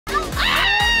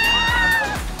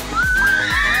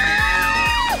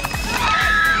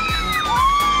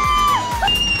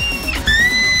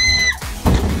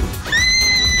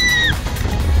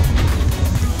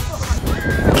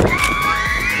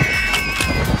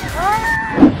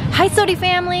Hi SOTY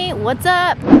family, what's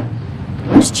up?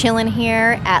 Just chilling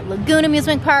here at Lagoon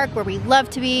Amusement Park where we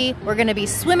love to be. We're gonna be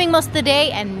swimming most of the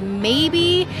day and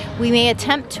maybe we may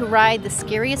attempt to ride the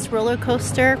scariest roller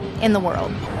coaster in the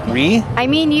world. Me? I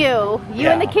mean you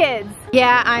Yeah. and the kids.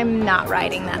 Yeah, I'm not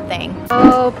riding that thing.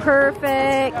 Oh,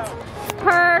 perfect.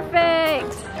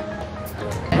 Perfect.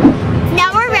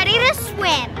 Now we're ready to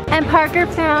swim. And Parker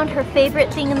found her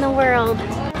favorite thing in the world.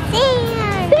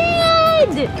 Sand.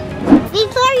 Sand!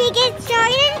 Before you get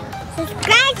started,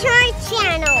 subscribe to our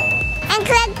channel and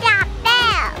click that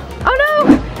bell. Oh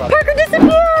no! Parker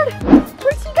disappeared!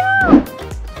 Where'd she go?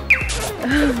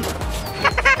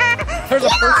 There's a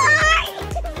person.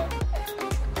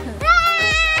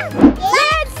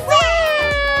 Let's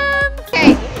swim! Okay,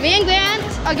 me and Grant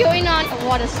are going on a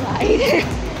water slide.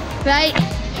 Right?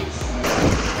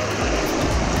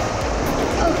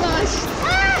 Oh gosh.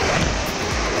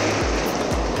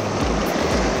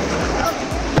 Oh,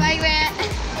 bye Grant.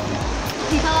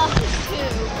 He fell off his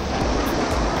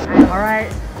tube.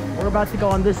 Alright, we're about to go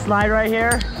on this slide right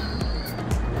here.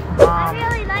 I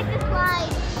really like the slide.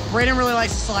 Brayden really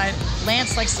likes the slide.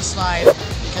 Lance likes the slide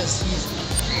because he's...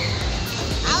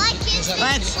 I like infinite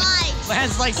Lance, slides.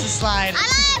 Lance likes the slide. I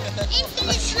love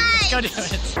infinite slides. Go do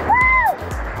it.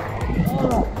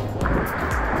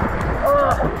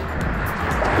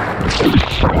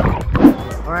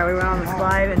 Alright, we went on the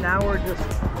slide and now we're just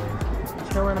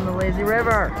chilling in the lazy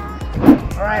river.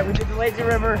 Alright, we did the lazy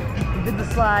river, we did the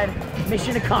slide,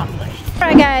 mission accomplished.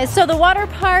 Alright guys, so the water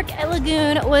park at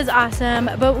Lagoon was awesome,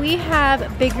 but we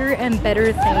have bigger and better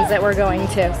things that we're going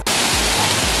to.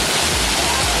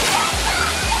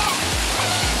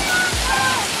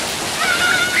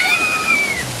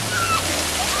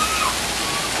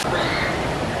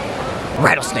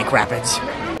 Rattlesnake Rapids.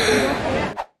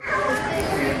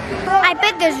 I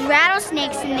bet there's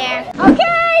rattlesnakes in there.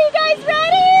 Okay, you guys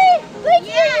ready? Like,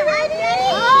 Yeah, are you ready? ready.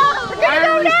 Oh, we're gonna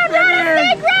go down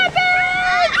Rattlesnake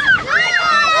Rapids!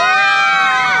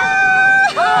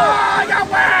 Oh, I got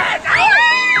wet!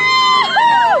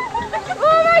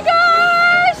 Oh my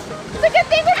gosh! It's a good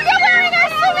thing we're still wearing our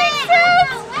swimming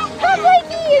suits! Come,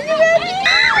 Blakey, are you ready?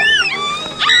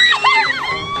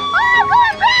 Oh,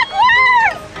 going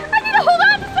backwards! I need to hold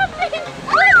on to something!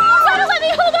 You gotta let me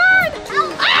hold on!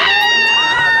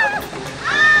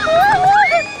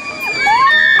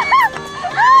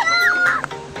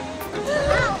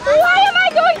 Why am I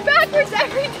going backwards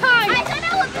every time? I don't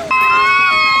know what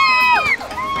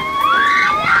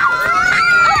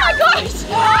Oh my gosh!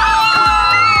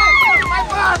 My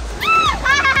butt!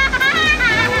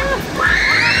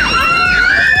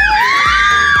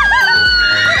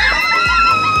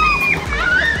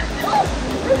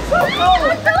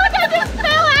 I feel like I just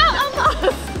fell out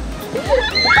almost.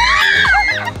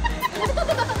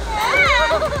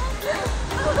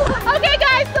 Okay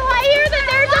guys, so I hear that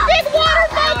there's a big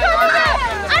waterfall coming up.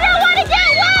 I don't want to get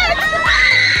wet.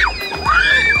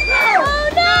 Oh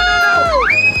no!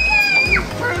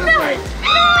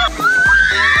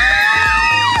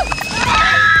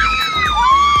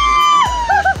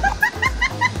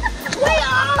 We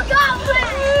all got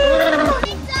wet.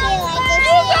 You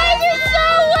guys are so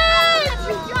wet.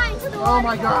 Oh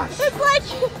my gosh! It's like,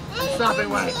 Stop it,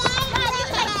 wet.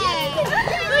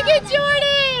 look at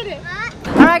Jordyn.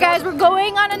 All right, guys, we're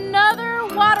going on another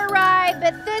water ride,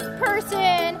 but this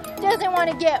person doesn't want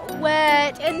to get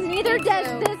wet, and neither does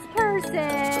this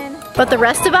person. But the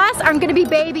rest of us aren't going to be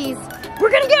babies. We're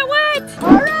going to get wet.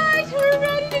 All right, we're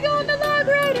ready to go on the log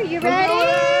ride. Are you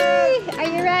ready? Are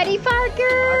you ready,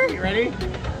 Parker? You ready?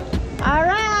 All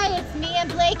right, it's me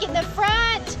and Blake in the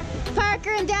front,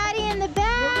 Parker and Daddy in the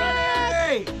back.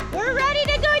 Hey! We're ready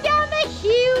to go down the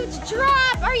huge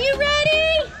drop. Are you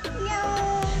ready?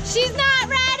 No. She's not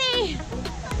ready.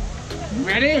 You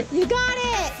ready? You got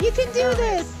it. You can do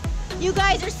this. You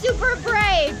guys are super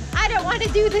brave. I don't want to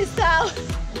do this though.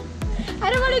 I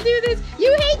don't want to do this.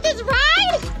 You hate this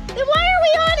ride? Then why are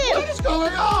we on it? What is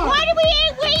going on? Why did we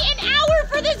wait an hour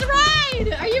for this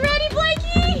ride? Are you ready,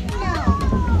 Blakey?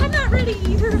 No. I'm not ready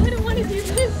either. I don't want to do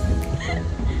this.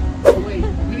 Wait,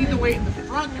 we need to wait in the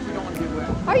front if we don't want to get wet.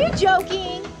 Are you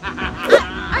joking?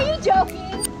 Are you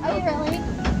joking? Are you really?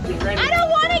 You ready? I don't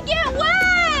want to get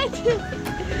wet!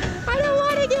 I don't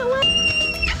want to get wet!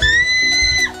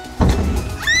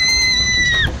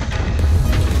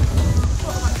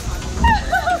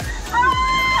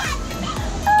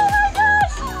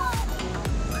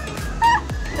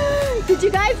 Did you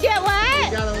guys get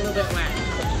wet? We got a little bit wet.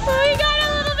 We got a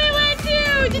little bit wet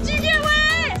too! Did you get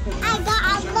wet? I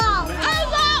got a lot. A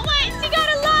lot wet! She got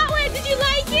a lot wet! Did you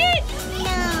like it?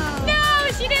 No.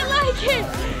 No, she didn't like it!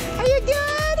 Are you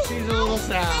good? She's a little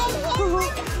sad.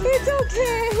 It's It's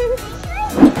okay.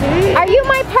 Are you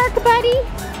my park buddy?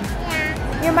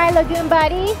 Yeah. You're my lagoon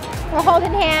buddy? We're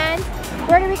holding hands.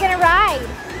 Where are we gonna ride?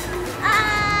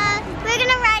 We're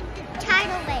gonna ride the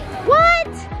tidal wave. What?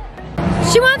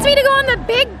 She wants me to go on the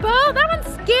big boat? That one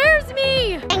scares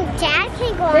me. And Dad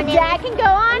can go on it. Dad can go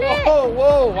on it? Whoa,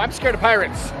 whoa, I'm scared of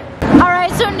pirates. All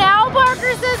right, so now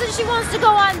Parker says that she wants to go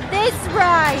on this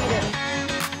ride.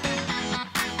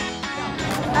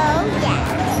 Oh, yes.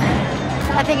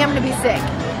 I think I'm gonna be sick.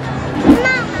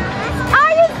 Mama.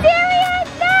 Are you serious?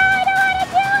 No, I don't wanna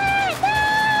do it, no!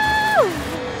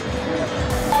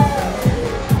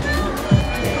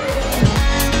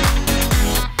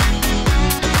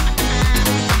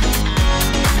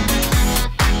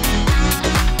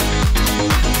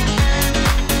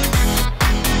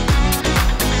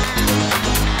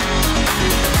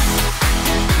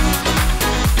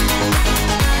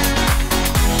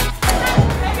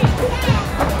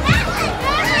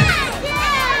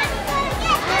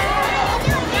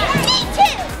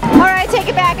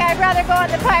 I'd rather go on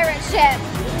the pirate ship.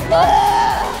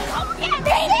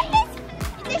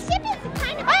 The ship is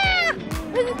kind of...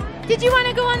 Did you want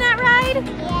to go on that ride?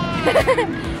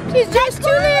 Yeah. She's just too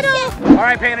little. All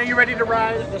right, Payton, are you ready to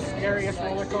ride the scariest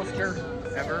roller coaster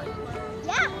ever?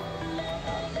 Yeah.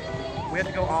 We have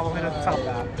to go all the way to the top of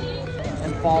that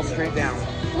and fall straight down.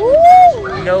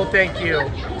 Woo! No, thank you.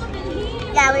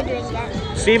 Yeah, we're doing that.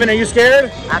 Steven, are you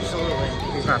scared? Absolutely.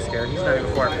 He's not scared. He's done it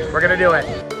before. We're gonna do it.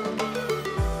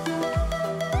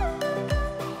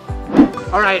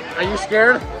 All right, are you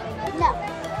scared? No.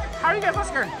 How are you guys not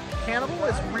scared? Cannibal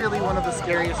is really one of the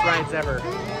scariest rides ever.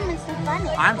 It's so funny.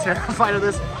 I'm terrified of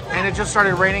this, and it just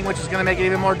started raining, which is gonna make it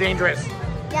even more dangerous.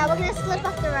 Yeah, we're gonna slip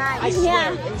off the ride.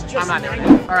 I'm not doing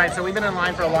it. All right, so we've been in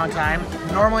line for a long time.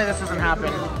 Normally this doesn't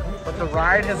happen, but the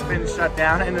ride has been shut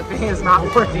down, and the thing is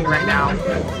not working right now.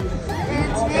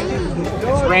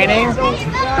 It's raining.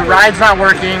 The ride's not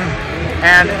working,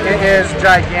 and it is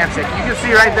gigantic. You can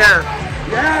see right there.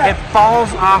 It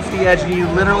falls off the edge and you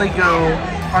literally go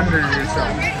under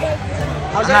yourself.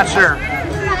 I'm not sure.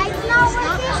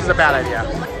 This is a bad idea.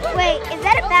 Wait, is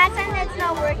that a bad sign that it's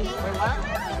not working?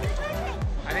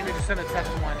 I think we just sent a test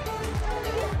one.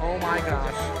 Oh my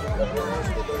gosh.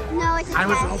 No, it's I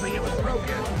was hoping it was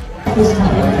broken.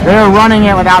 They're running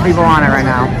it without people on it right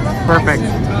now. Perfect.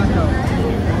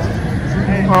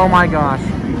 Oh my gosh.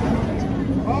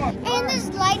 And there's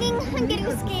lightning. I'm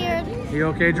getting scared. You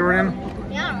okay, Jordyn?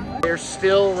 Yeah. They're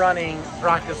still running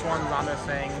practice ones on this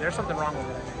thing. There's something wrong with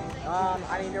it.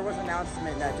 I mean, there was an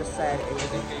announcement that just said it was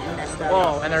messed up.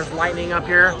 Whoa, and there's lightning up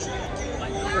here. This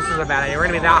is a bad idea. We're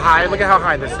gonna be that high. Look at how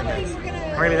high this thing is.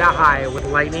 We're gonna be that high with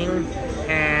lightning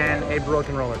and a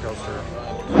broken roller coaster.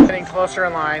 Getting closer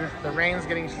in line. The rain's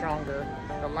getting stronger.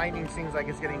 The lightning seems like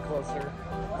it's getting closer.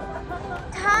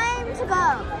 Time to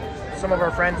go. Some of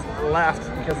our friends left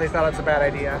because they thought it's a bad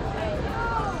idea.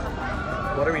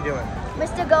 What are we doing? We're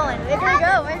still going. We're gonna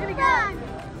go. We're gonna go.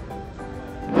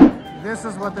 This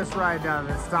is what this ride does.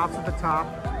 It stops at the top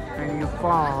and you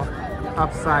fall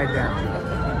upside down.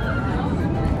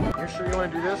 You're sure you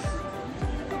want to do this?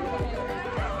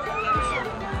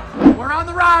 We're on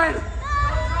the ride!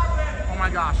 Oh my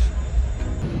gosh.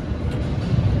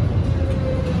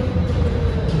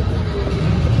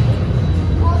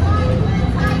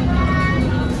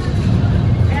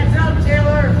 Hands up,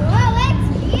 Taylor! Whoa, it's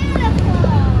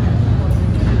beautiful.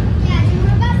 Yeah,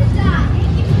 we're about to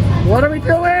die. What are we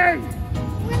doing?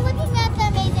 We're looking at the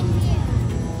amazing view.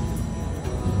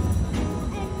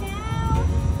 And now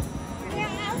we're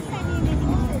outside the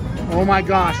amazing view. Oh my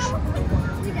gosh.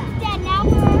 Dad, now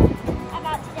we're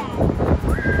about to die.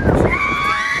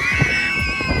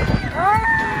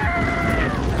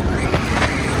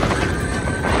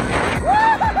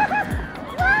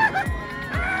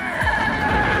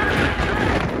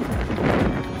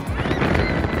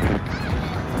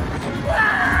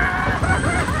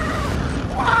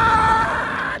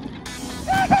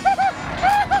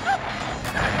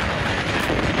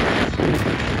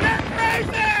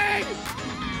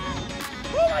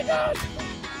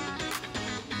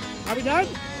 Are we done?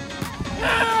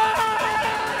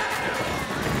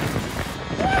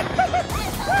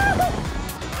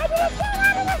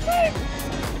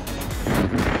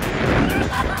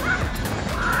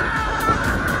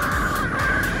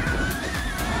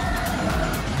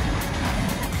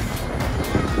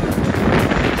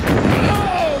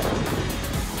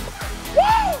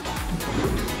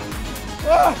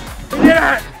 We did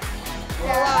it!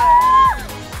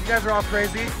 You guys are all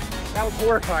crazy. That was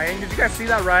horrifying. Did you guys see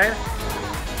that ride?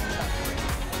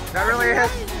 That really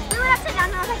is. We were upside down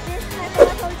and I was like this. And I was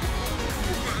like,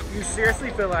 you seriously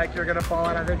feel like you're gonna fall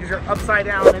out of it because you're upside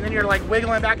down and then you're like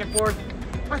wiggling back and forth.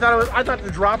 I thought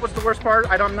the drop was the worst part.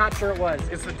 I'm not sure it was.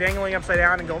 It's the dangling upside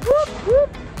down and go whoop whoop.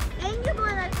 And you go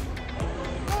like,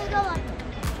 there you go like.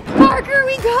 Parker,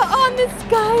 we got on the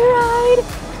sky ride.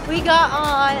 We got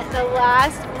on the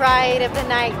last ride of the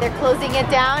night. They're closing it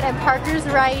down and Parker's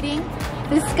riding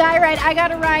the sky ride. I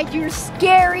gotta ride your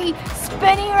scary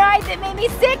spinning ride that made me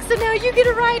sick, so now you get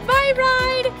to ride my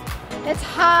ride. It's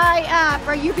high up.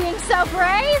 Are you being so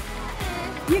brave?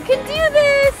 You can do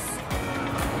this.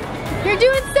 You're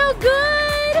doing so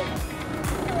good.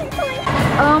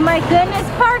 Oh my goodness,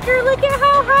 Parker, look at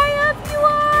how high up you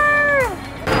are.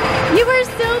 You are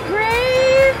so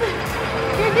brave.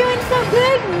 You're doing so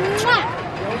good. Mwah.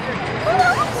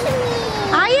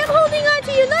 I am holding on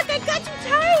to you. Look, I got you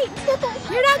tight.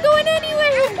 You're not going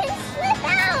anywhere. I can slip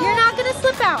out. You're not gonna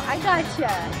slip out. I gotcha.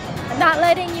 I'm not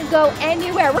letting you go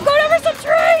anywhere. We're going over some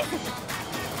trees.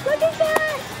 Look at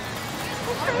that.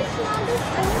 That's how small these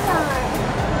things are.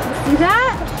 See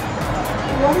that?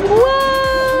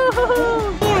 Whoa!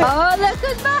 Oh, look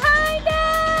who's behind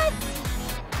us!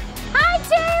 Hi,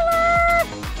 Taylor!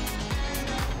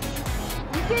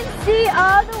 You can see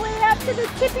all the way up to the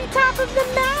tippy top of the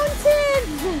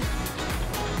mountains!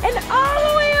 And all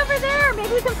the way over there!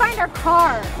 Maybe we can find our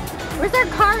car. Where's our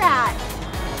car at?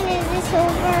 Is this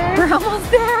over? We're almost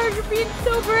there! You're being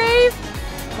so brave!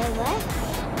 Wait, what?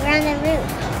 We're on the roof.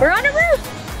 We're on a roof!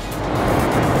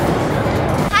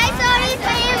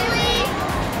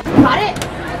 Got it?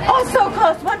 Oh, so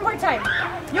close. One more time.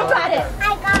 You got it.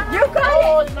 I got it. You got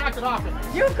Oh, it. you knocked it off.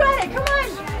 You got it. Come on.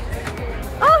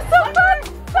 Oh, so far.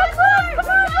 So close. Come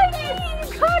on, Heidi. You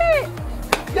caught it.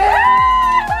 Yeah.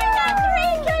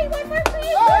 Okay, one more,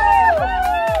 please.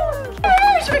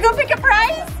 Should we go pick a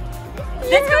prize?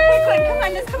 Let's go pick one. Come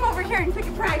on, let's come over here and pick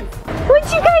a prize.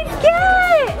 What'd you guys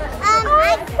get?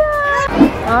 Awesome.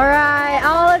 All right,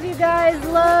 all of you guys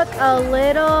look a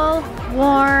little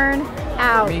worn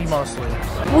out. Me mostly.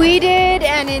 We did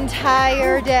an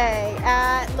entire day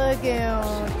at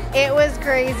Lagoon. It was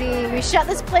crazy. We shut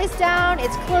this place down.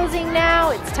 It's closing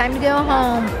now. It's time to go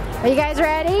home. Are you guys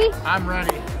ready? I'm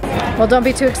ready. Well, don't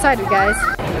be too excited, guys.